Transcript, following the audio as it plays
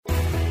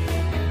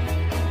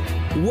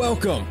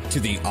Welcome to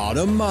the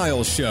Autumn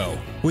Miles Show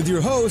with your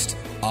host,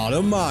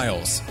 Autumn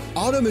Miles.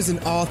 Autumn is an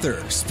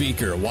author,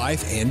 speaker,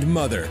 wife, and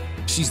mother.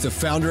 She's the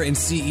founder and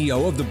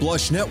CEO of the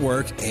Blush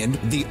Network and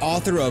the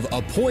author of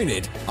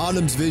Appointed.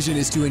 Autumn's vision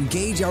is to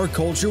engage our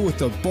culture with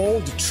the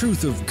bold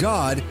truth of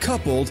God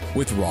coupled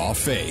with raw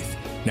faith.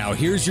 Now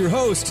here's your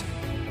host,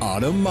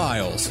 Autumn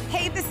Miles.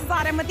 Hey, this is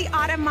Autumn with the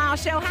Autumn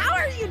Miles Show. How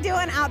are you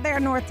doing out there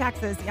in North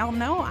Texas? Y'all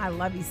know I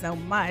love you so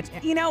much.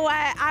 You know what?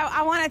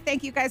 I want to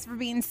thank you guys for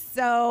being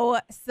so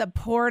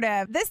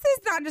supportive. This is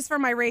not just for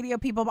my radio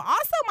people, but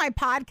also my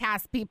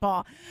podcast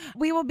people.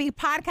 We will be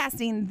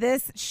podcasting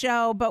this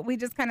show, but we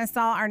just kind of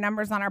saw our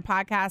numbers on our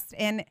podcast,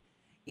 and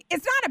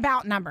it's not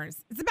about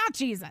numbers. It's about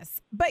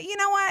Jesus. But you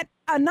know what?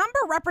 A number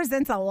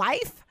represents a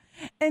life.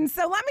 And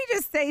so let me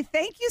just say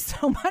thank you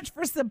so much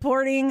for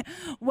supporting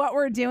what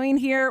we're doing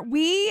here.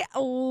 We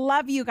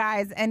love you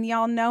guys, and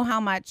y'all know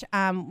how much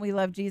we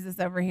love Jesus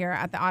over here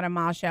at the Autumn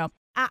Miles Show.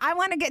 I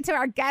want to get to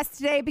our guest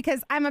today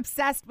because I'm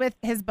obsessed with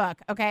his book,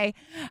 okay?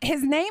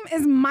 His name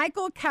is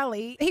Michael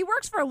Kelly. He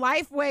works for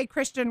Lifeway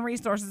Christian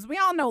Resources. We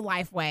all know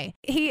Lifeway.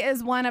 He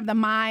is one of the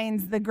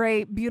minds, the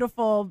great,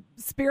 beautiful,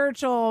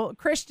 spiritual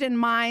Christian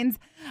minds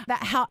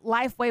that help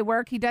Lifeway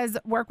work. He does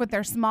work with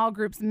their small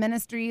groups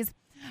ministries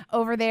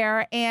over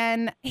there,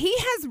 and he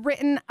has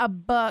written a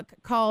book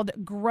called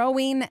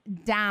Growing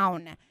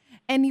Down.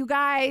 And you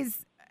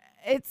guys,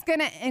 it's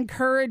going to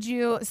encourage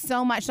you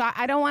so much. So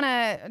I don't want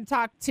to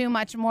talk too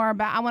much more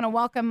about. I want to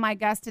welcome my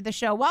guest to the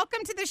show.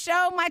 Welcome to the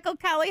show, Michael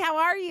Kelly. How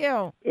are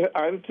you?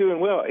 I'm doing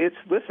well.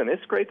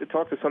 It's great to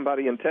talk to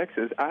somebody in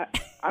Texas. I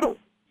don't.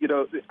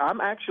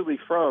 I'm actually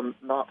from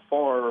not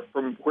far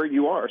from where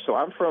you are. So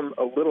I'm from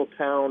a little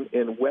town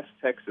in West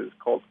Texas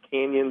called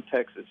Canyon,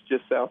 Texas,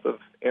 just south of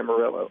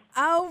Amarillo.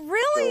 Oh,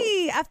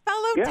 really? So, a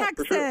fellow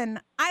Texan.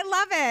 Sure. I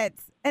love it.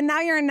 And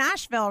now you're in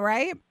Nashville,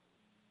 right?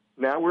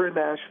 Now we're in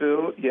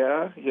Nashville.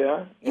 Yeah.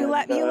 You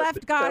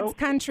left God's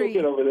country.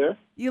 Get over there.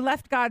 You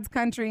left God's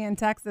country in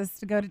Texas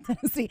to go to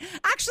Tennessee.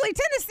 Actually,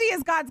 Tennessee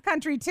is God's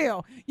country,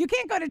 too. You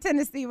can't go to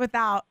Tennessee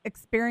without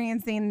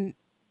experiencing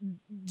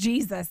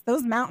Jesus.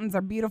 Those mountains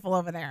are beautiful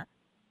over there.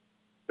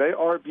 They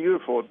are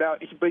beautiful. Now,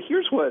 but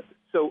here's what.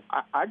 So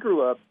I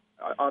grew up,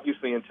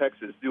 obviously, in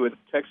Texas, doing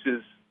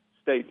Texas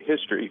state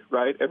history,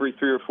 right, every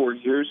 3 or 4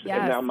 years. Yes.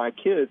 And now my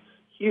kids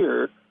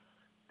here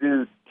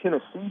do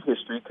Tennessee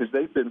history because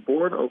they've been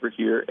born over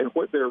here. And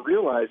what they're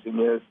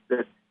realizing is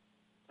that,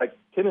 like,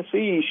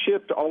 Tennessee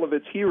shipped all of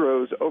its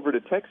heroes over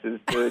to Texas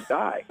to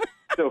die.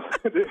 So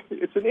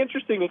it's an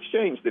interesting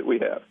exchange that we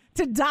have.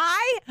 To die?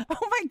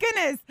 Oh, my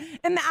goodness.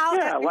 In the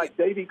Alamo. Yeah, like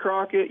Davy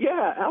Crockett.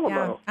 Yeah,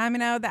 Alamo. Yeah, I mean,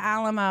 the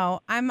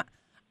Alamo.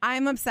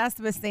 I'm obsessed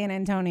with San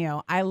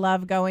Antonio. I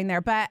love going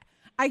there. But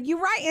you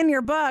write in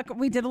your book,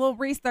 we did a little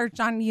research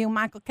on you,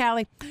 Michael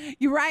Kelly.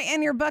 You write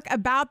in your book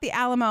about the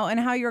Alamo and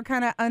how you were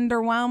kind of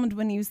underwhelmed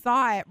when you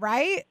saw it,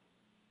 right?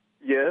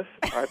 Yes,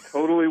 I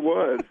totally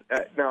was.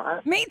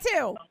 Me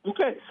too.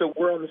 Okay, so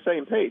we're on the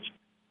same page.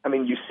 I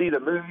mean, you see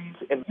the movies,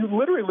 and you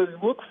literally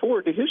look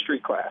forward to history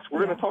class.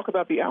 We're going to talk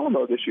about the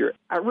Alamo this year.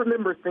 I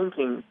remember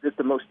thinking that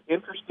the most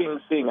interesting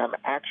thing I'm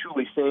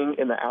actually seeing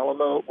in the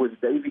Alamo was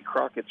Davy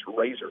Crockett's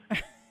razor.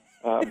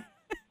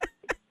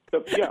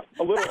 So, yeah,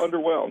 a little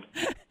underwhelmed.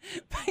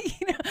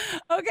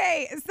 But,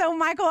 okay, so,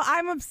 Michael,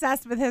 I'm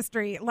obsessed with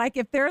history. Like,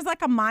 if there's,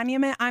 like, a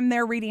monument, I'm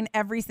there reading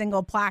every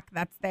single plaque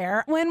that's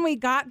there. When we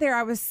got there,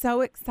 I was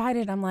so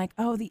excited. I'm like,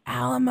 oh, the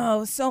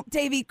Alamo, so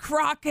Davy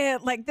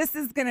Crockett, like, this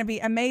is going to be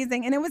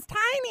amazing. And it was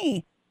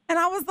tiny. And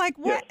I was like,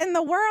 what in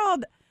the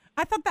world?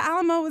 I thought the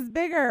Alamo was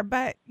bigger,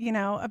 but,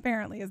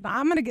 apparently it's not.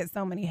 I'm going to get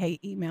so many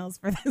hate emails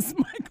for this,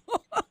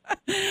 Michael.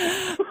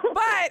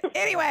 But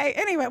anyway,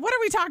 what are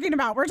we talking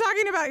about? We're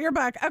talking about your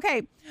book.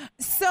 Okay,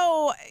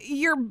 so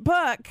your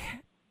book,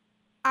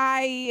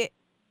 I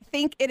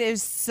think it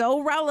is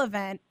so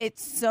relevant.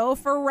 It's so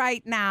for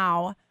right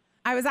now.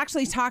 I was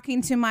actually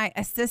talking to my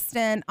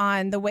assistant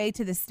on the way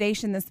to the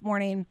station this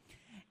morning,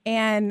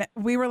 and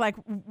we were like,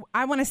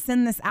 I want to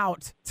send this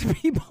out to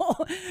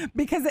people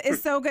because it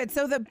is so good.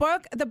 So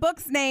the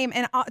book's name,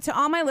 and to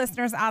all my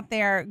listeners out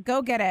there,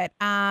 go get it.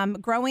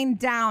 Growing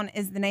Down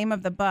is the name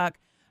of the book.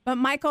 But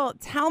Michael,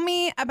 tell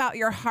me about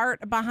your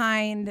heart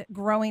behind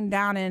Growing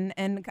Down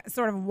and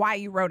sort of why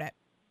you wrote it.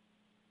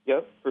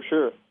 Yep, for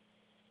sure.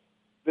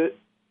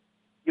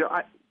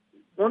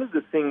 One of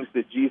the things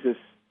that Jesus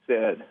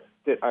said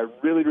that I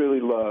really, really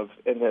love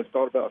and have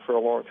thought about for a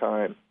long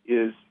time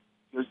is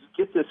you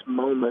get this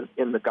moment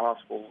in the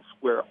Gospels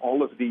where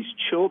all of these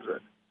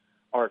children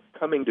are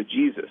coming to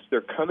Jesus.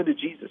 They're coming to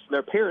Jesus, and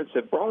their parents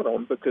have brought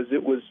them because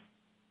it was,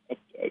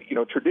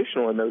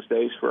 traditional in those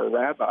days for a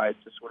rabbi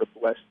to sort of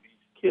bless these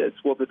kids.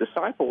 Well, the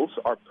disciples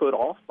are put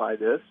off by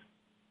this,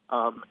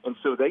 and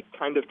so they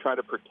kind of try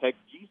to protect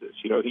Jesus.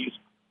 He's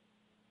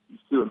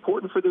too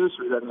important for this,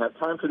 or he doesn't have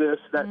time for this,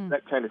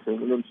 that kind of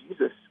thing. And then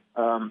Jesus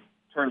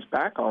turns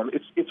back on them.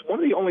 It's one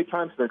of the only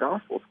times in the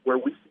Gospels where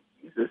we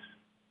see Jesus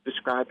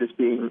described as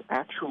being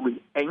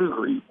actually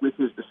angry with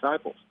his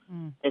disciples.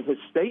 And his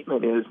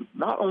statement is,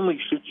 not only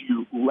should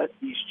you let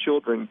these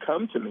children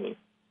come to me,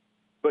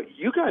 but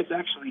you guys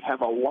actually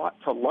have a lot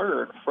to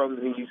learn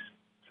from these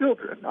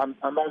children. I'm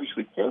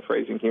obviously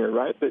paraphrasing here,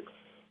 right?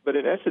 But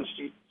in essence,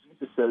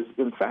 Jesus says,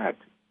 in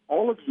fact,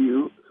 all of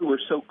you who are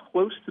so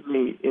close to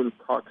me in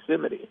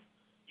proximity,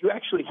 you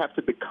actually have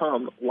to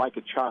become like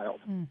a child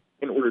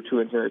in order to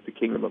inherit the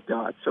kingdom of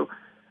God. So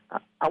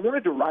I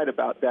wanted to write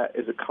about that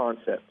as a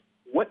concept.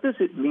 What does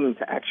it mean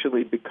to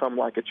actually become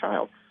like a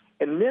child?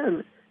 And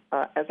then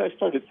as I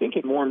started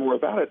thinking more and more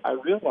about it, I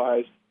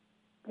realized,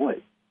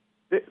 boy,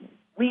 that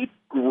we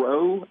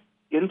grow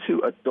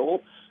into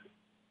adults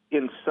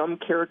in some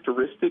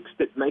characteristics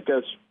that make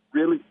us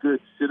really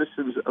good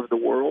citizens of the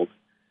world,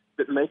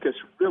 that make us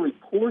really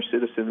poor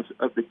citizens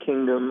of the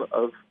kingdom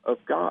of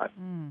God.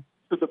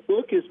 So the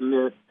book is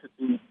meant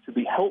to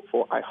be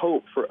helpful, I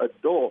hope, for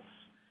adults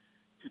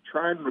to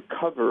try and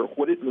recover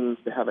what it means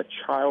to have a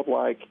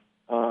childlike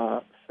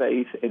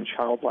faith and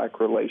childlike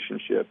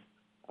relationship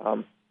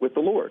with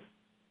the Lord.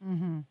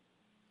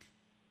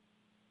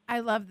 I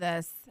love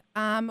this.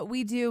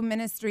 We do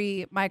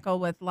ministry, Michael,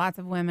 with lots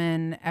of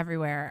women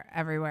everywhere,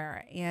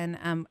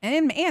 and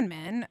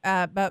men,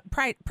 but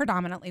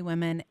predominantly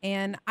women.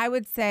 And I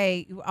would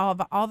say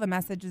all the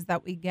messages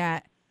that we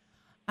get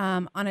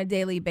on a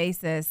daily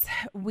basis,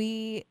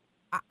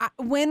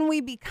 when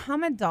we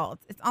become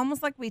adults, it's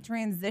almost like we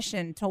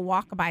transition to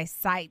walk by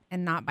sight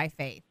and not by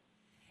faith.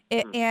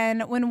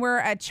 And when we're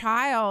a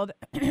child,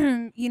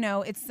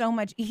 it's so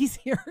much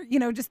easier,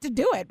 just to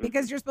do it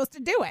because you're supposed to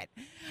do it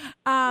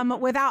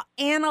without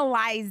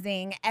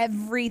analyzing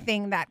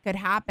everything that could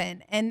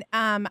happen. And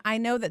I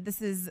know that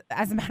this is,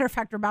 as a matter of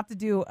fact, we're about to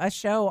do a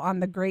show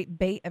on the great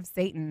bait of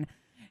Satan.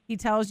 He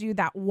tells you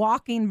that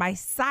walking by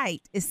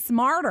sight is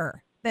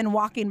smarter than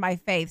walking by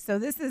faith. So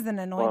this is an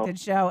anointed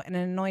show and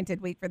an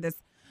anointed week for this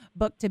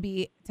book to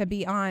be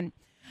on.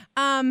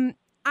 I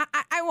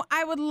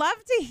would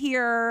love to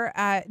hear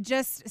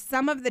just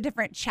some of the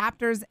different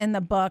chapters in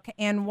the book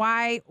and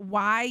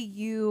why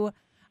you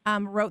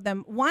wrote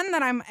them. One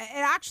that it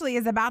actually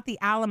is about the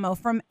Alamo,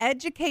 from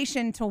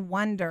education to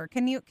wonder.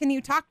 Can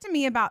you talk to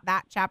me about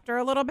that chapter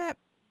a little bit?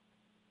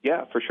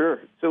 Yeah, for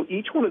sure. So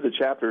each one of the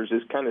chapters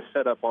is kind of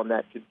set up on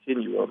that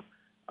continuum.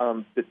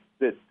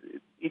 That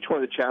each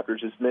one of the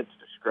chapters is meant to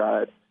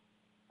describe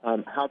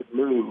how to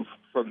move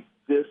from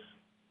this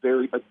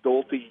very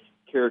adulty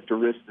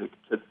characteristic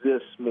to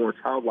this more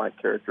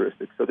childlike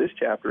characteristic. So this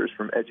chapter is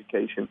from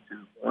education to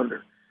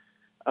wonder.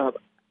 I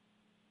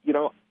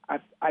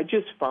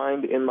just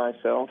find in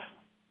myself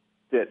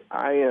that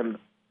I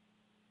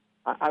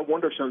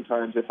wonder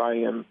sometimes if I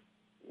am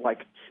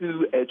like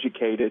too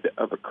educated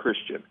of a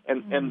Christian.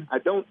 And I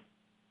don't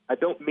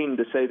mean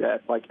to say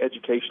that like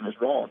education is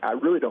wrong. I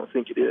really don't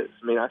think it is.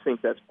 I mean, I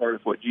think that's part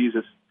of what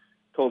Jesus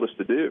told us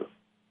to do.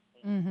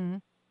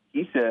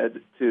 He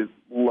said to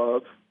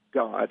love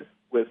God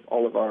with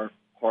all of our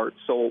heart,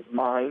 soul,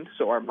 mind.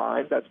 So our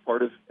mind, that's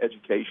part of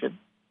education,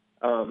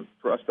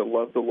 for us to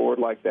love the Lord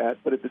like that.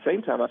 But at the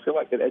same time, I feel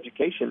like that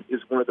education is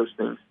one of those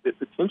things that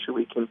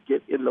potentially can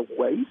get in the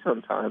way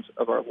sometimes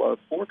of our love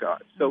for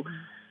God. So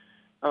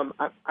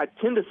I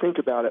tend to think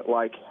about it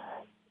like,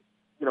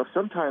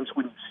 sometimes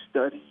when you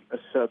study a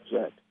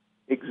subject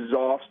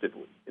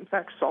exhaustively, in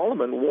fact,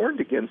 Solomon warned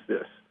against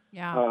this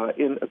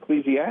in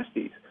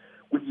Ecclesiastes.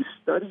 When you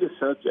study a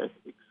subject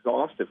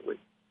exhaustively,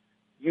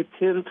 you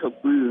tend to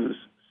lose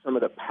some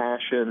of the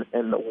passion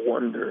and the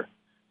wonder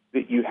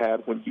that you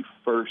had when you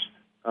first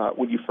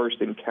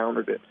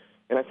encountered it.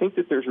 And I think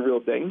that there's a real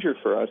danger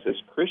for us as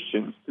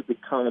Christians to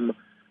become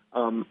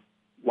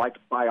like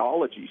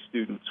biology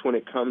students when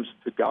it comes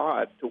to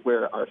God, to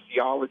where our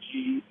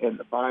theology and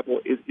the Bible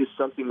is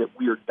something that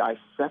we are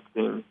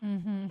dissecting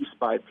piece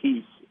by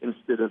piece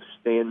instead of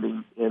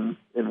standing in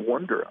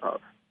wonder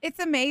of. It's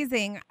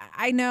amazing.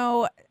 I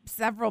know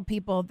several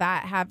people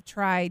that have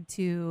tried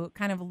to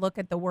kind of look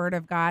at the Word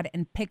of God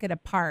and pick it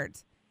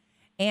apart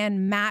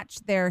and match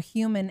their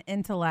human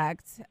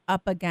intellect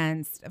up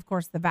against, of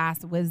course, the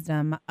vast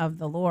wisdom of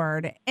the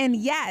Lord. And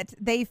yet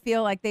they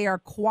feel like they are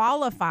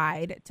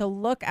qualified to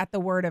look at the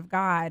Word of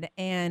God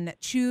and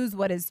choose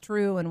what is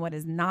true and what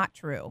is not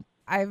true.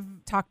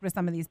 I've talked with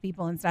some of these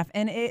people and stuff,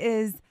 and it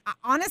is,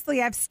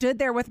 honestly, I've stood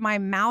there with my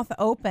mouth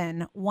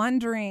open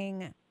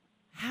wondering,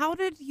 how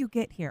did you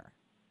get here?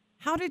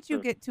 How did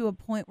you get to a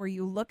point where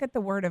you look at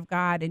the Word of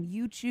God and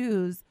you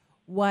choose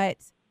what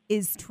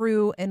is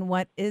true and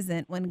what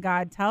isn't, when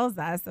God tells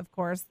us, of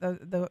course,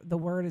 the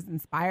Word is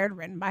inspired,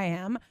 written by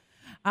Him,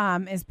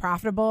 is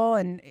profitable,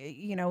 and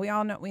we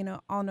all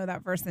know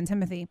that verse in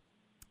Timothy.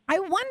 I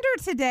wonder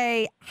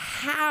today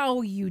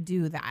how you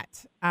do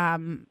that,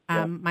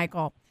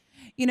 Michael.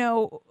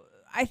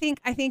 I think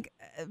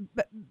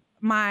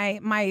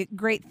my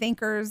great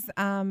thinkers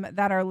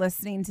that are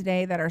listening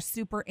today, that are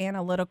super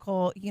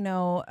analytical,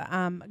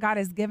 God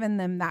has given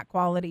them that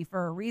quality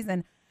for a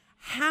reason.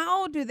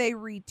 How do they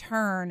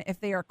return if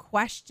they are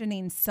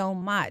questioning so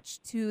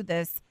much to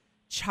this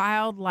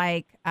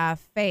childlike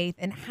faith,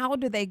 and how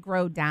do they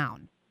grow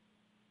down?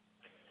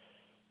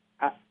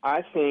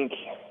 I think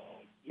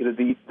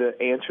the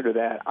answer to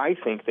that. I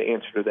think the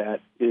answer to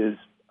that is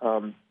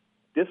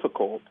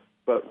difficult,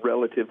 but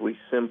relatively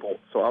simple.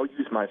 So I'll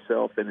use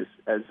myself as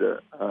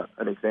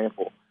an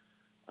example,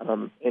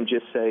 and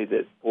just say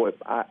that, boy,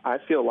 I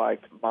feel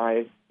like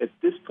at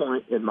this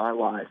point in my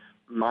life,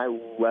 my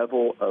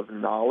level of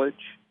knowledge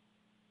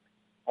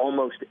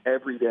almost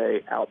every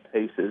day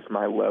outpaces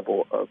my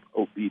level of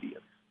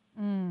obedience.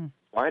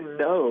 I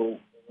know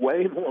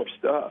way more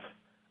stuff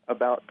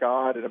about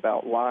God and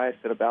about life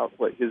and about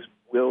what his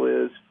will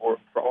is for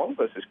all of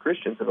us as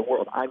Christians in the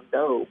world. I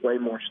know way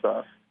more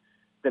stuff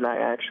than I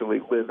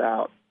actually live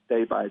out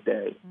day by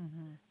day.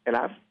 And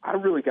I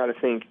really got to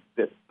think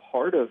that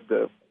part of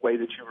the way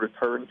that you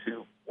return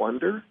to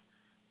wonder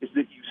is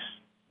that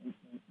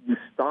you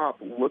stop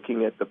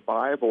looking at the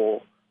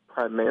Bible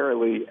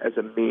primarily as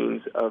a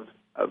means of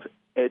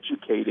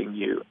educating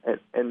you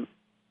and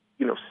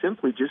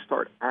simply just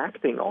start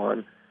acting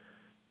on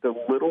the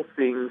little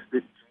things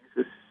that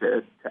Jesus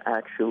said to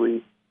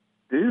actually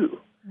do.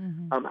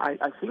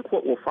 I think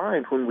what we'll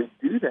find when we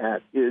do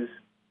that is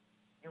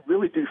you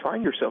really do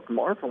find yourself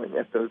marveling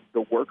at the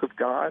work of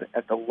God,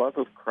 at the love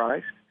of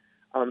Christ,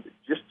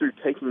 just through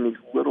taking these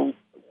little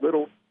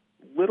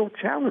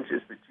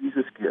challenges that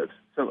Jesus gives.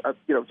 So,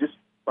 just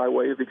by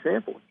way of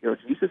example,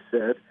 Jesus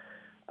said,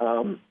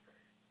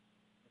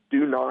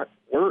 "Do not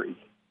worry."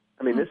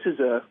 I mean, this is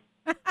a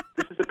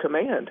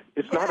command.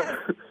 It's not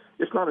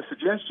a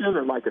suggestion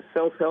or like a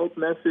self-help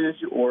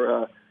message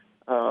or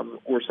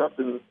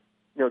something.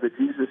 That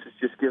Jesus has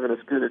just given us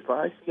good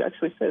advice. He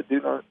actually said,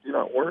 "Do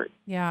not worry."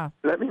 Yeah.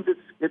 So that means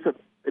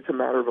it's a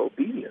matter of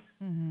obedience.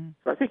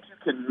 So I think you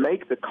can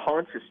make the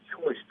conscious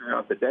choice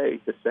throughout the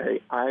day to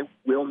say, "I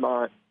will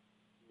not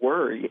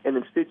worry," and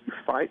instead you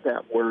fight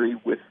that worry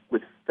with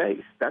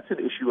faith. That's an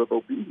issue of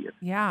obedience.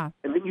 Yeah.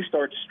 And then you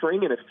start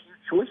stringing a few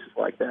choices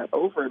like that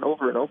over and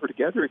over and over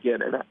together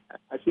again. And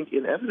I think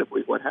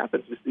inevitably what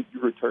happens is that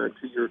you return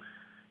to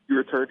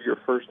your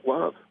first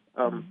love.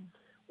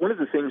 One of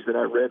the things that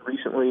I read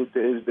recently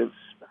that has been,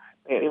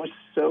 it was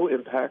so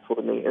impactful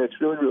to me, and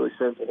it's really, really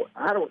simple.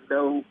 I don't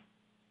know.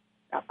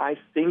 I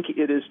think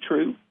it is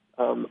true.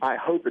 I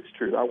hope it's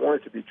true. I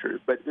want it to be true.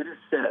 But it is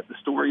said, the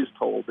story is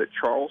told, that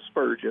Charles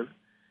Spurgeon,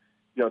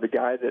 the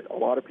guy that a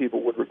lot of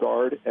people would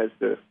regard as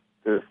the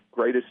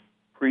greatest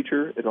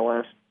preacher in the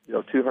last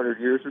 200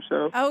 years or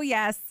so. Oh,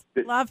 yes.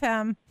 Love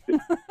him.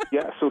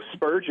 Yeah, so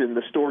Spurgeon,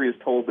 the story is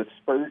told that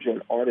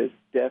Spurgeon, on his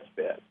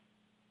deathbed,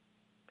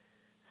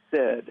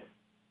 said,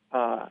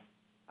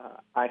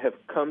 I have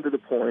come to the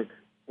point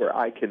where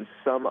I can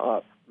sum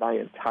up my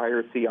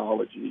entire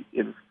theology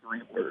in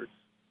 3 words.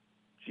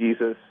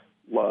 Jesus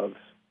loves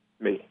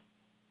me.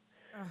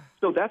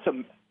 So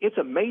it's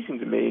amazing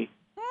to me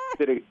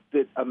that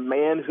a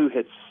man who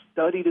had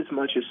studied as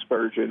much as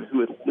Spurgeon,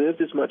 who had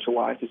lived as much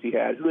life as he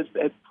had, who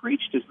had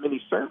preached as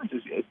many sermons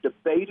as he had,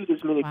 debated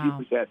as many people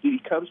as he had, he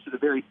comes to the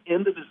very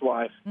end of his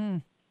life,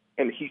 and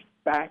he's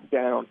back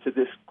down to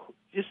this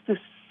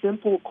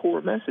simple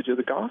core message of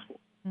the gospel,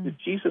 that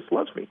Jesus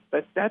loves me.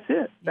 That's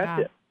it.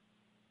 That's it.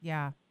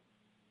 Yeah.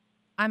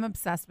 I'm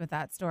obsessed with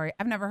that story.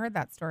 I've never heard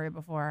that story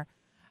before.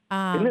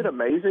 Isn't it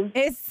amazing?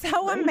 It's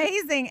so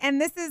amazing. And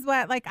this is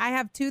what, I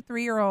have 2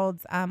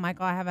 3-year-olds.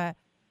 Michael, I have a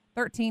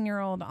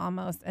 13-year-old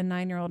almost, a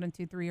 9-year-old, and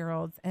 2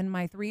 3-year-olds. And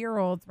my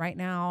 3-year-olds right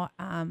now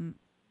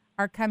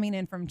are coming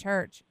in from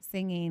church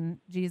singing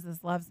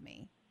Jesus Loves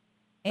Me.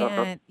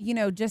 And,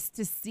 just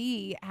to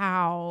see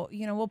how,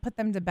 we'll put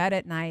them to bed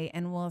at night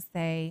and we'll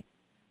say,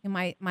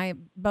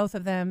 both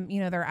of them,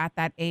 they're at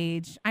that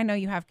age. I know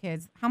you have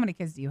kids. How many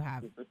kids do you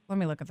have? Let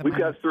me look at them. We've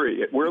got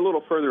 3. We're a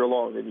little further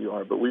along than you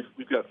are, but we've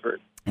got 3.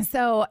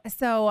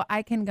 So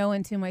I can go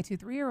into my 2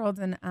 3-year-olds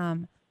and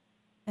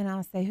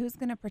I'll say, "Who's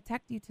going to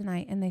protect you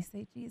tonight?" And they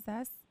say,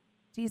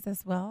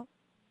 Jesus will.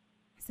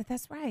 I said,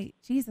 "That's right.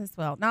 Jesus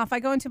will." Now, if I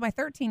go into my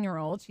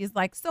 13-year-old, she's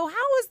like, "So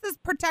how is this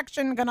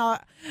protection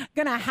gonna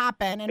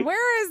happen? And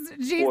where is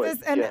Jesus?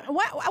 Boy, and yeah.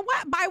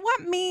 what by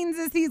what means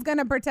is he's going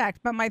to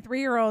protect?" But my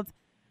 3-year-old,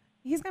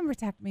 "He's going to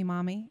protect me,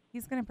 Mommy.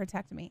 He's going to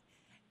protect me."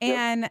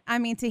 And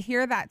to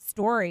hear that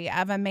story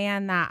of a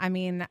man that,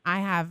 I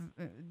have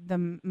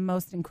the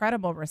most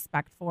incredible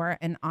respect for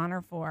and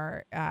honor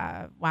for,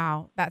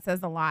 wow, that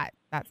says a lot.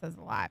 That says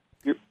a lot.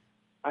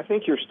 I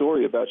think your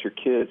story about your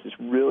kids is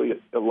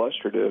really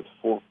illustrative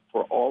for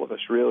all of us,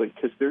 really,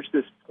 because there's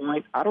this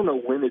point, I don't know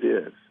when it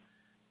is,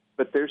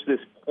 but there's this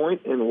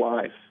point in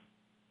life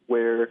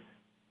where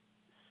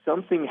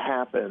something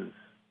happens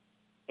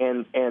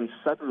and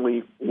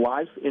suddenly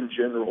life in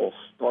general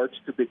starts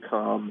to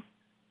become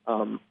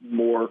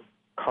more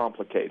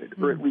complicated,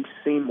 or at least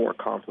seem more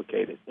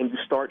complicated. And you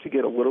start to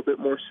get a little bit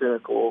more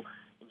cynical,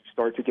 and you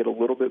start to get a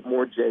little bit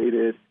more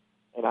jaded,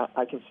 and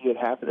I can see it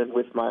happening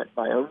with my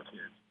own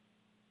kids.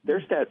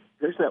 There's that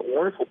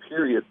wonderful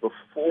period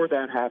before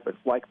that happens,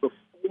 like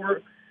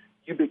before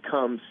you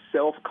become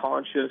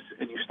self-conscious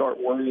and you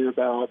start worrying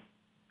about,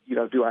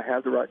 do I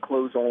have the right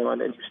clothes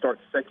on, and you start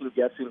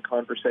second-guessing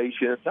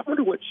conversations. I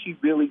wonder what she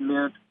really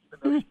meant, even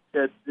though she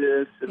said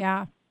this. And,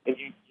 and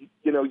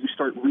you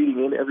start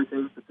reading in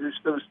everything, but there's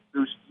those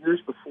years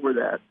before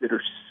that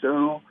are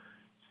so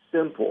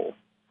simple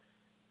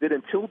that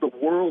until the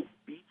world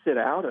beats it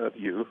out of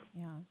you,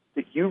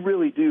 that you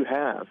really do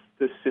have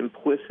the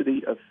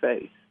simplicity of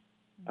faith.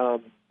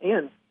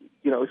 And,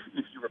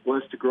 if you were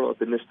blessed to grow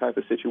up in this type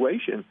of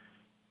situation,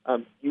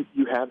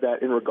 you have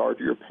that in regard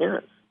to your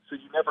parents. So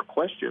you never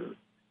question,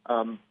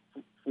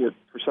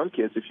 for some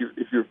kids, if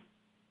you're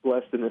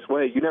blessed in this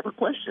way, you never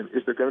question,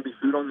 is there going to be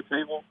food on the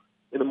table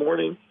in the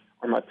morning?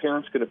 Are my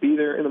parents going to be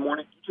there in the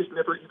morning? You just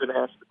never even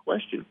ask the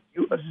question.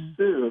 You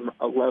assume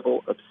a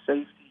level of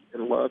safety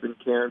and love and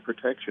care and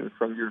protection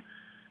from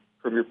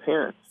your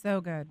parents.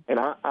 So good. And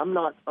I'm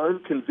not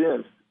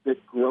unconvinced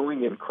that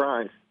growing in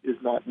Christ is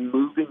not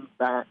moving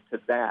back to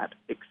that,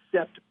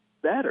 except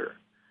better,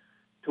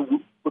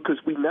 because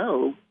we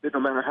know that no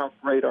matter how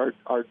great our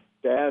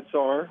dads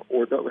are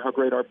or how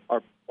great our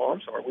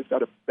moms are, we've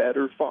got a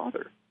better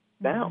father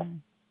now.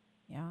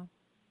 Yeah.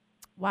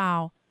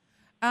 Wow.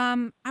 I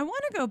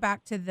want to go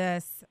back to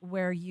this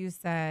where you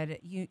said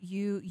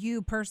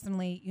you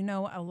personally,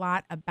 a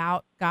lot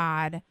about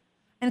God,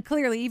 and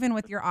clearly even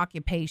with your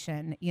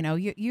occupation,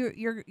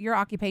 your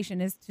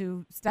occupation is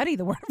to study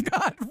the Word of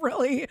God,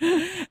 really,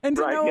 and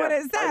to know what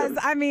it says.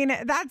 I mean,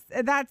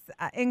 that's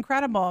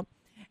incredible.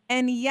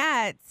 And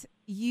yet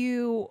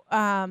you,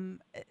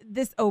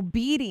 this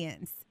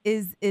obedience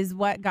is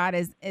what God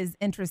is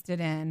interested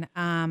in.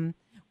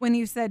 When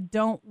you said,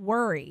 don't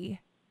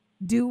worry,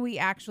 do we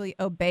actually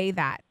obey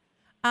that?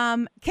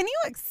 Can you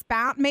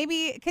expound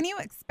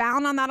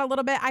on that a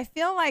little bit? I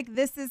feel like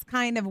this is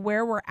kind of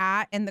where we're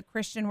at in the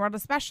Christian world,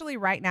 especially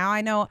right now.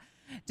 I know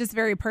just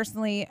very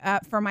personally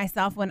for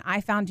myself, when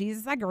I found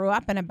Jesus, I grew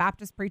up in a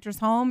Baptist preacher's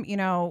home,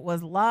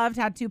 was loved,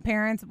 had two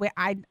parents.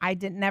 I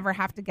didn't never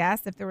have to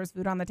guess if there was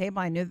food on the table.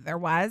 I knew that there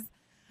was.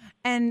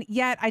 And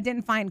yet I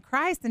didn't find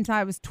Christ until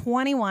I was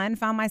 21,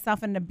 found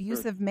myself in an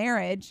abusive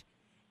marriage.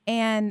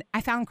 And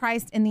I found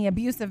Christ in the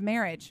abusive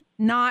marriage,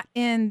 not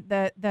in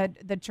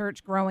the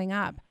church growing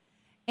up.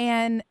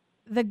 And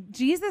the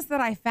Jesus that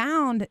I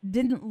found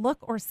didn't look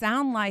or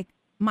sound like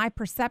my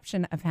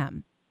perception of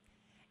him.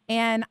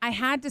 And I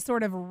had to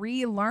sort of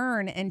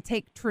relearn and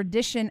take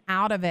tradition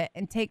out of it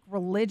and take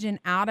religion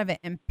out of it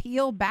and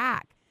peel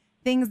back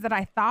things that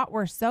I thought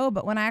were so.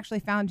 But when I actually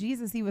found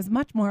Jesus, he was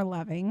much more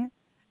loving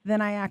than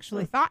I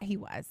actually thought he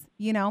was,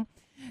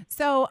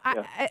 So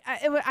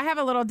I have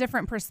a little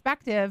different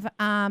perspective,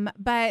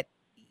 but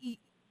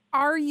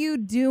are you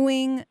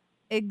doing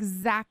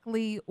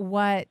exactly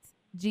what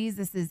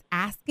Jesus is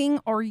asking,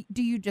 or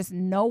do you just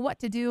know what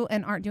to do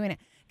and aren't doing it?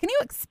 Can you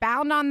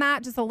expound on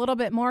that just a little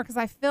bit more? Because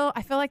I feel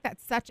like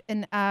that's such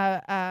an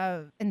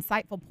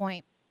insightful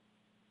point.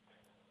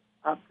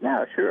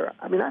 Yeah, sure.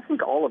 I mean, I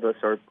think all of us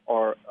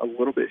are a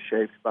little bit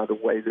shaped by the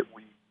way that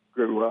we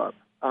grew up.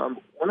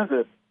 One of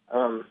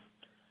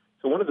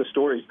the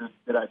stories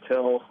that I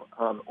tell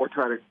or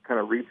try to kind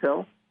of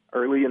retell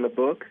early in the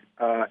book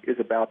is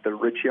about the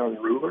rich young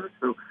ruler.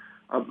 So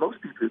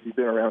most people, if you've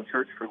been around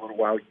church for a little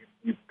while,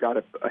 you've got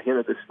a hint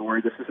of this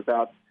story. This is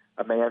about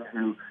a man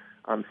who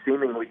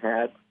seemingly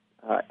had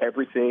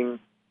everything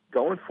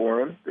going for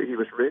him. He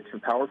was rich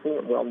and powerful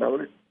and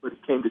well-known, but he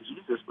came to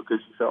Jesus because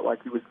he felt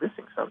like he was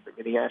missing something.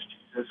 And he asked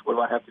Jesus, what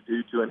do I have to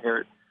do to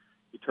inherit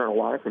eternal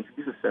life? And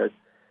Jesus said,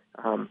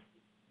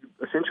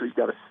 essentially, you've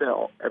got to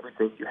sell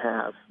everything you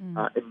have,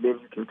 and then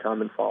you can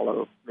come and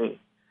follow me.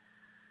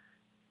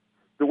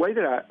 The way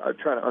that I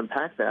try to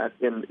unpack that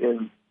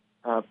in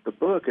the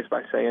book is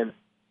by saying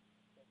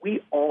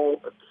we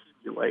all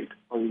accumulate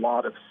a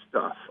lot of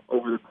stuff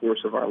over the course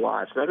of our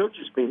lives. And I don't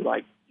just mean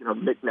like,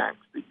 knickknacks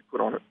that you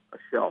put on a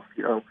shelf.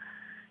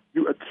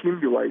 You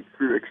accumulate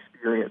through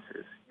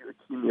experiences. You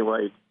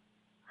accumulate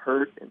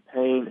hurt and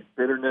pain and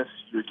bitterness.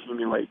 You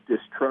accumulate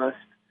distrust.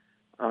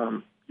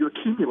 You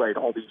accumulate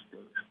all these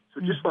things.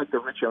 So just like the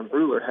rich young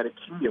ruler had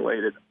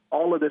accumulated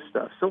all of this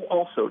stuff, so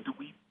also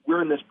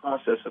we're in this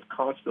process of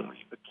constantly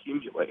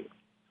accumulating.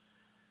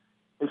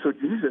 And so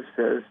Jesus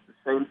says the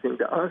same thing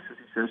to us as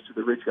he says to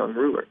the rich young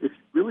ruler. If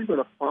you really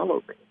want to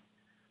follow me,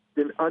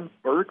 then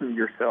unburden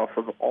yourself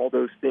of all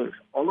those things,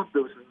 all of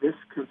those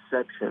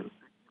misconceptions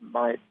that you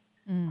might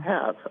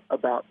have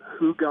about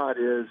who God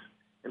is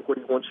and what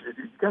he wants you to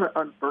do. You've got to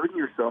unburden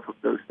yourself of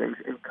those things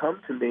and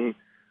come to me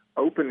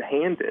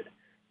open-handed.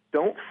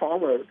 Don't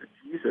follow the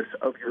Jesus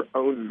of your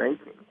own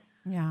making.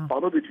 Yeah.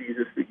 Follow the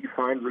Jesus that you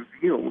find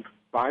revealed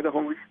by the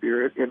Holy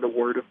Spirit in the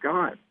Word of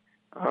God.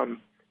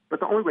 But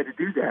the only way to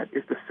do that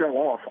is to sell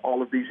off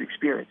all of these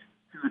experiences,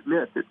 to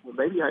admit that, well,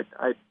 maybe I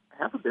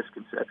have a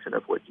misconception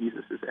of what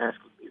Jesus is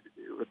asking me to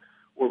do,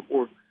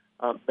 or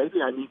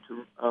maybe I need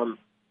to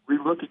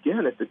relook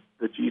again at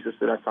the Jesus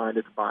that I find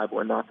in the Bible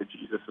and not the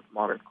Jesus of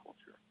modern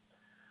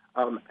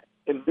culture.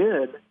 And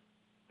then,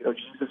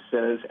 Jesus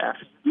says,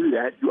 after you do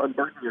that, you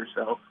unburden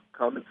yourself,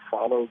 come and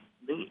follow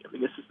me. I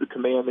mean, this is the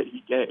command that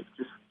he gave.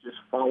 Just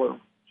follow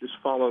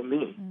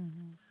me.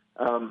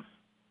 Mm-hmm.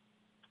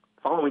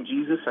 Following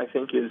Jesus, I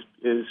think, is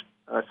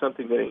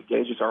something that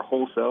engages our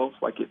whole selves.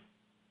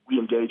 We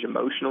engage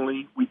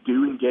emotionally, we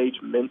do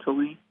engage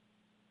mentally,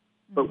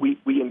 but we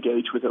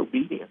engage with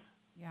obedience.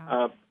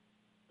 Yeah.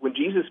 When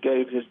Jesus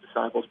gave his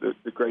disciples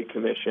the Great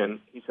Commission,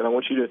 he said, I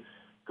want you to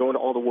go into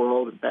all the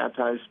world and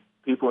baptize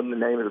people in the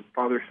name of the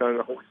Father, Son, and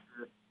the Holy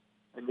Spirit.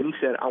 And then he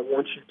said, I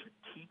want you to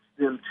teach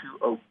them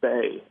to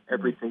obey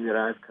everything that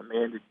I've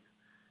commanded you.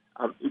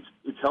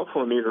 It's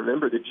helpful to me to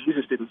remember that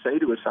Jesus didn't say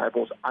to his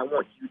disciples, I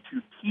want you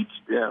to teach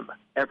them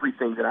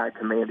everything that I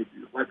commanded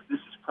you. Like this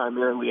is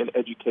primarily an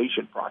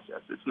education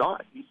process. It's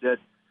not. He said,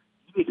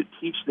 you need to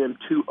teach them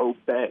to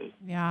obey.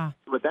 Yeah.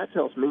 So what that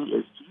tells me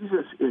is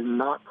Jesus is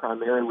not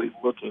primarily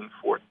looking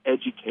for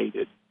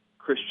educated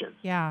Christians.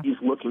 Yeah. He's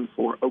looking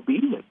for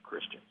obedient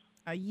Christians.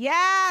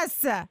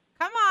 Yes.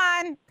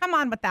 Come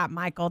on with that,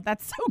 Michael.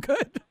 That's so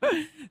good.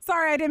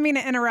 Sorry, I didn't mean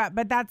to interrupt,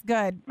 but that's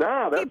good.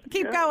 No,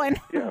 keep going.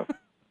 Yeah.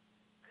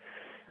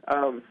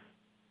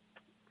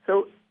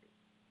 So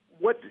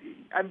what?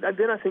 And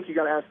then I think you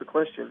got to ask the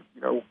question.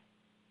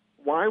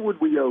 Why would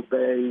we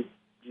obey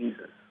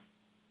Jesus?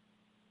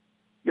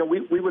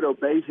 We would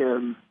obey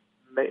him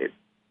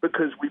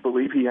because we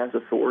believe he has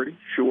authority,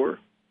 sure.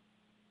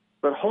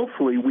 But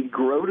hopefully we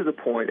grow to the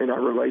point in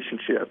our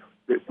relationship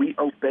that we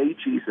obey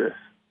Jesus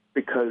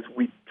because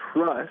we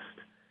trust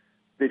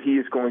that he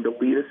is going to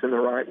lead us in the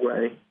right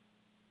way,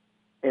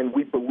 and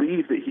we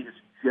believe that he is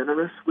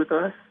generous with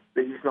us,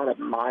 that he's not a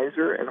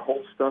miser and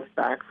holds stuff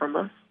back from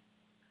us.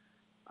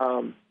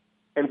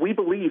 And we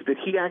believe that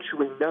he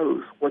actually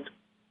knows what's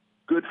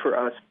good for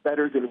us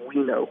better than we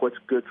know what's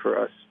good for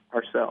us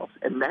ourselves.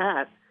 And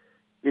that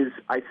is,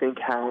 I think,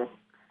 how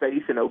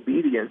faith and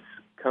obedience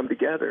come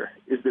together,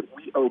 is that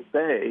we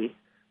obey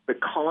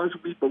because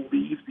we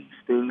believe these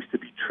things to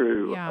be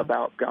true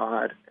about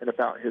God and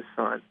about his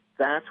Son.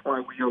 That's why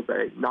we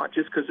obey, not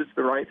just because it's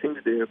the right thing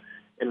to do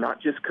and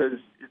not just because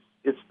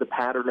it's the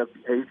pattern of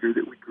behavior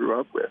that we grew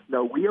up with.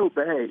 No, we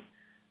obey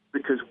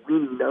because we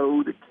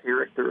know the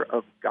character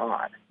of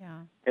God,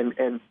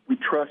 and we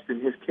trust in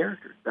his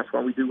character. That's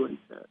why we do what he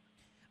says.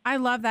 I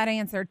love that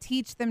answer.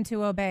 Teach them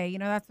to obey.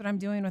 That's what I'm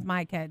doing with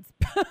my kids.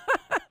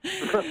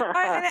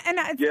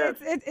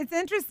 It's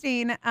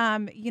interesting.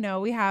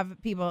 We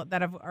have people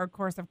that are, of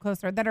course,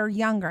 closer that are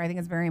younger. I think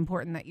it's very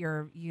important that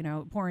you're,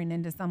 pouring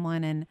into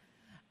someone. And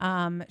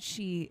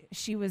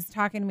she was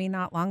talking to me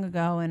not long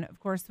ago, and of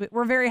course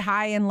we're very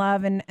high in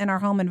love in our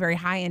home and very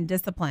high in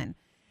discipline.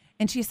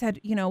 And she said,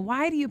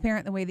 why do you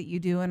parent the way that you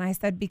do? And I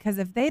said, because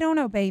if they don't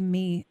obey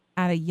me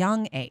at a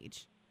young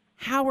age,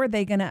 how are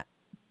they going to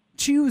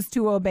choose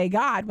to obey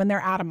God when they're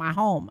out of my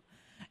home?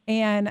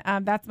 And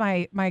that's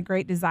my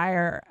great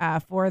desire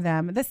for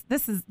them. This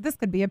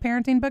could be a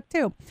parenting book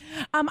too.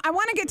 I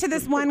want to get to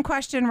this one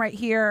question right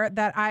here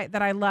that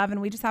I love,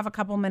 and we just have a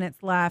couple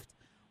minutes left.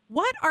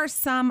 What are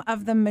some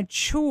of the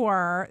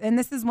mature, and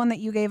this is one that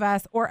you gave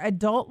us, or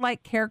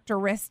adult-like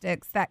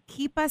characteristics that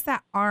keep us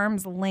at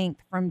arm's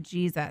length from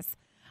Jesus?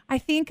 I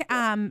think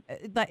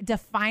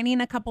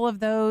defining a couple of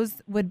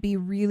those would be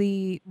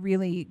really,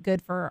 really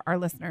good for our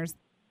listeners.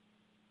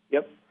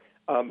 Yep.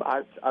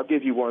 I'll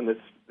give you one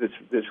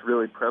that's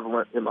really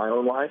prevalent in my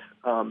own life,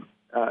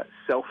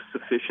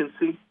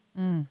 self-sufficiency.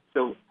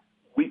 So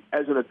we,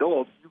 as an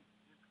adult, you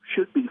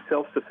should be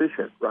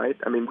self-sufficient, right?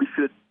 I mean, we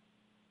should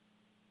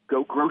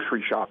go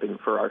grocery shopping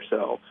for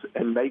ourselves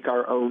and make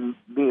our own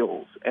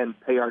meals and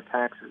pay our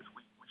taxes.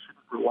 We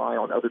shouldn't rely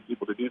on other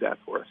people to do that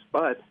for us.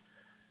 But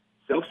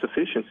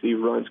self-sufficiency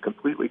runs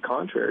completely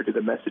contrary to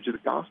the message of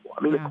the gospel.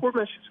 I mean, the core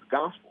message of the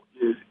gospel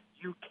is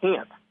you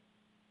can't.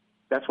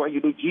 That's why you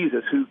need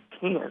Jesus, who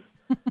can.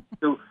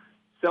 So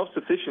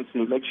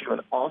self-sufficiency makes you an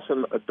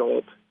awesome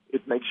adult.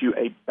 It makes you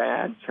a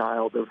bad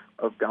child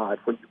of God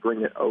when you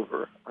bring it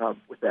over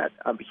with that.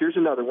 Here's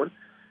another one.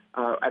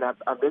 And I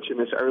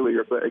mentioned this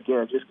earlier, but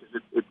again, just because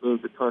it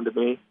means a ton to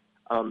me,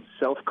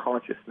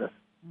 self-consciousness.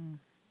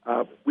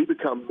 We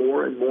become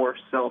more and more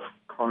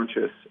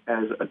self-conscious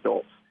as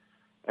adults.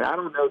 And I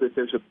don't know that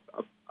there's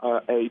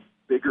a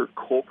bigger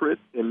culprit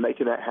in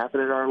making that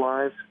happen in our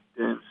lives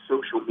than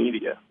social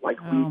media. My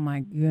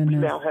goodness. We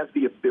now have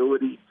the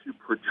ability to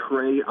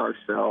portray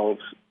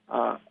ourselves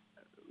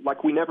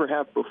like we never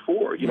have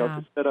before,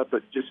 to set up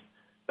just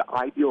the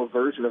ideal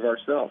version of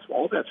ourselves.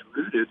 All that's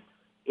rooted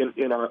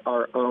in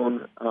our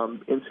own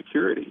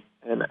insecurity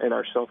and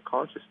our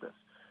self-consciousness.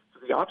 So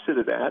the opposite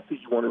of that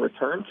you want to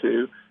return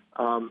to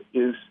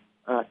is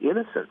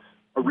innocence,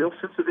 a real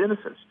sense of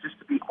innocence, just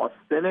to be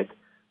authentic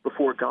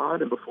before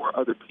God and before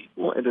other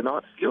people, and to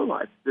not feel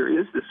like there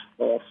is this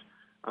false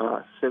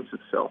sense of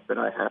self that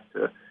I have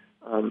to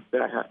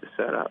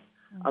set up.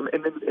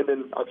 And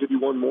then I'll give you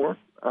one more,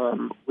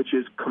 which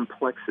is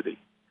complexity.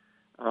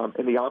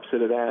 And the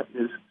opposite of that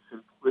is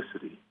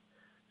simplicity.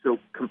 So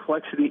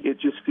complexity, it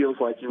just feels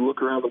like you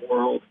look around the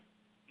world,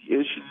 the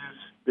issues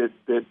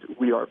that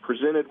we are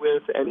presented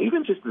with, and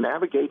even just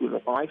navigating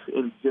life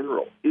in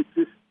general, it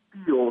just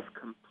feels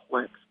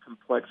complex.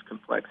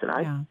 And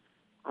I am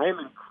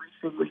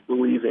increasingly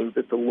believing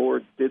that the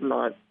Lord did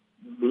not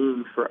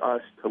mean for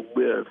us to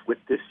live with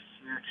this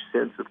huge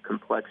sense of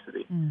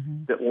complexity,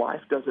 that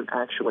life doesn't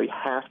actually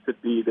have to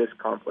be this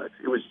complex.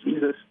 It was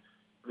Jesus.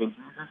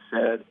 Jesus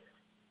said,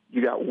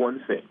 you got one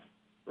thing,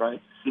 right?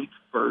 Seek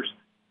first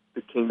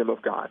the kingdom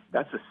of God.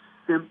 That's a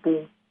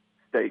simple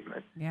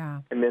statement.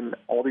 Yeah. And then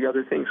all the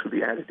other things will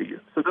be added to you.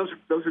 So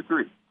those are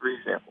three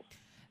examples.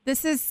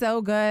 This is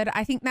so good.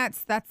 I think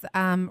that's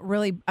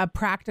really a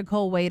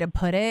practical way to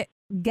put it.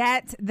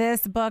 Get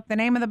this book. The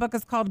name of the book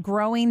is called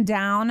Growing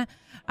Down.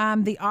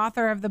 The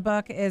author of the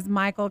book is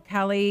Michael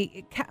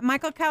Kelly.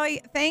 Michael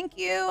Kelly, thank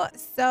you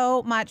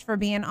so much for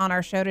being on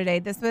our show today.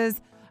 This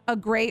was a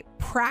great,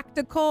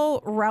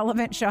 practical,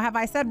 relevant show. Have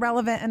I said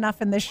relevant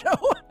enough in this show?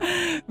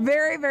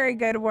 Very, very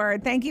good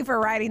word. Thank you for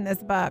writing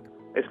this book.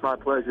 It's my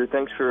pleasure.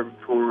 Thanks for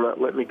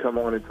letting me come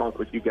on and talk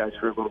with you guys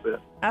for a little bit.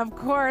 Of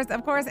course.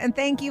 And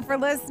thank you for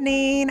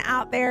listening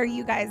out there.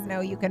 You guys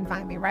know you can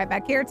find me right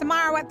back here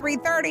tomorrow at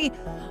 3:30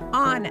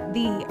 on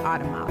The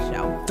Autumn Miles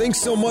Show. Thanks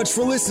so much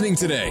for listening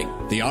today.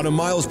 The Autumn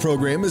Miles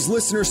program is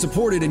listener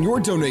supported, and your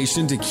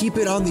donation to keep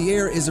it on the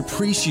air is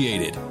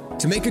appreciated.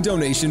 To make a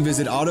donation,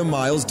 visit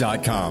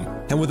autumnmiles.com.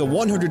 And with a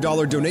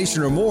 $100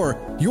 donation or more,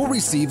 you'll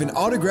receive an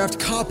autographed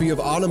copy of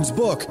Autumn's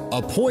book,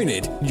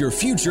 Appointed, Your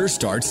Future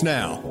Starts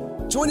Now.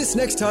 Join us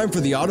next time for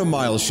The Autumn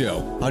Miles Show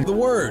on The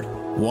Word,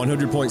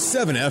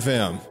 100.7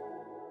 FM.